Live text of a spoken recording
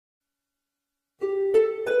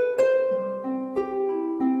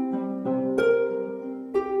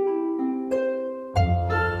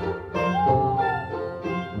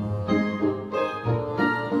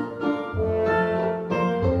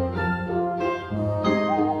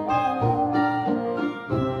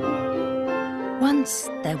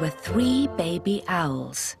there were 3 baby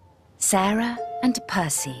owls, Sarah and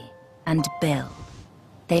Percy and Bill.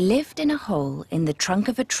 They lived in a hole in the trunk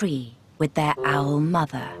of a tree with their owl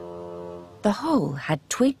mother. The hole had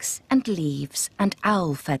twigs and leaves and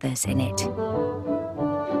owl feathers in it.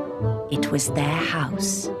 It was their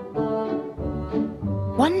house.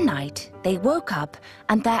 One night, they woke up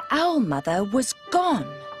and their owl mother was gone.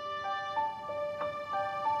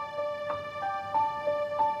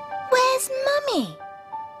 Where's Mummy?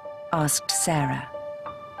 Asked Sarah.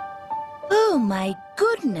 Oh, my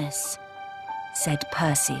goodness, said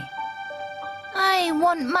Percy. I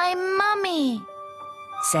want my Mummy,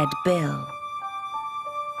 said Bill.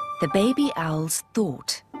 The baby owls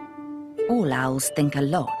thought. All owls think a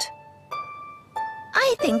lot.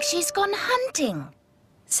 I think she's gone hunting,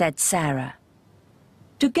 said Sarah.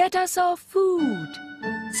 To get us our food,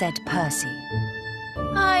 said Percy.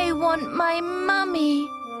 I want my Mummy,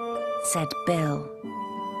 said Bill.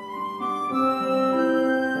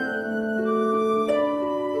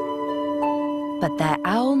 But their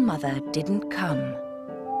owl mother didn't come.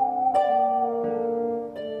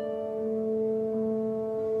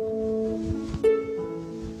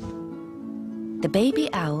 The baby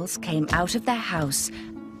owls came out of their house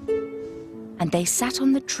and they sat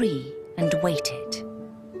on the tree and waited.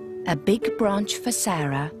 A big branch for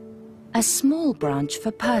Sarah, a small branch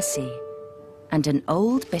for Percy, and an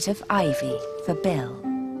old bit of ivy for Bill.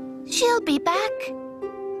 She'll be back,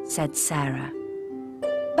 said Sarah.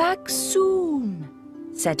 Back soon,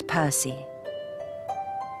 said Percy.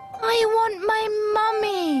 I want my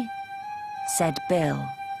Mummy, said Bill.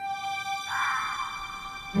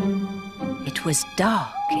 It was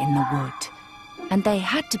dark in the wood, and they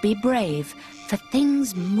had to be brave, for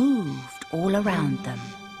things moved all around them.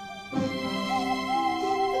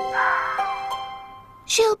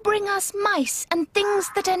 She'll bring us mice and things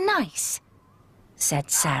that are nice, said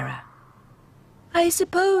Sarah. I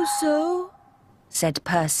suppose so, said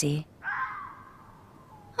Percy.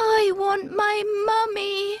 I want my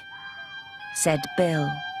Mummy, said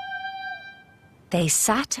Bill. They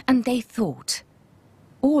sat and they thought.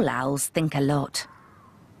 All owls think a lot.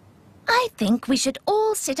 I think we should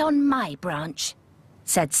all sit on my branch,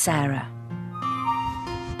 said Sarah.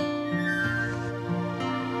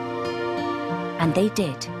 And they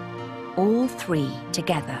did, all 3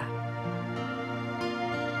 together.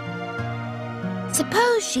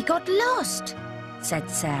 Suppose she got lost, said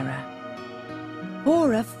Sarah.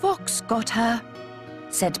 Or a fox got her,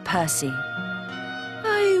 said Percy.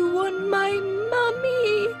 I want my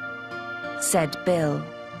Mummy, said Bill.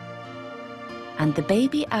 And the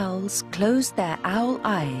baby owls closed their owl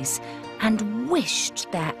eyes and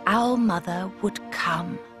wished their owl mother would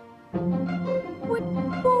come.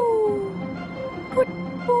 Woot-boo,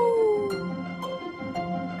 woot-boo.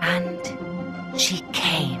 And she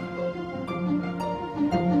came.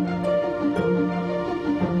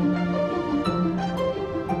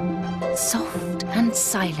 Soft and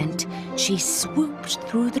silent, she swooped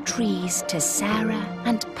through the trees to Sarah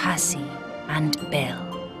and Percy and Bill.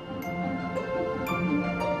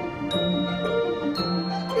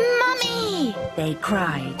 Mummy! They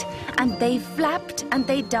cried, and they flapped and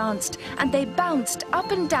they danced and they bounced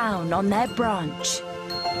up and down on their branch.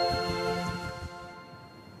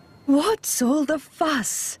 What's all the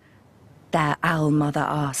fuss? Their owl mother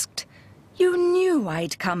asked. You knew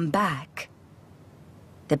I'd come back.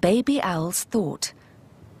 The baby owls thought.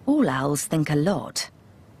 All owls think a lot.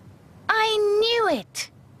 I knew it,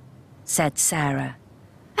 said Sarah.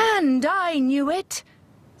 And I knew it,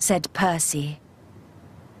 said Percy.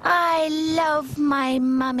 I love my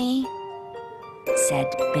Mummy, said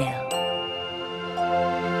Bill.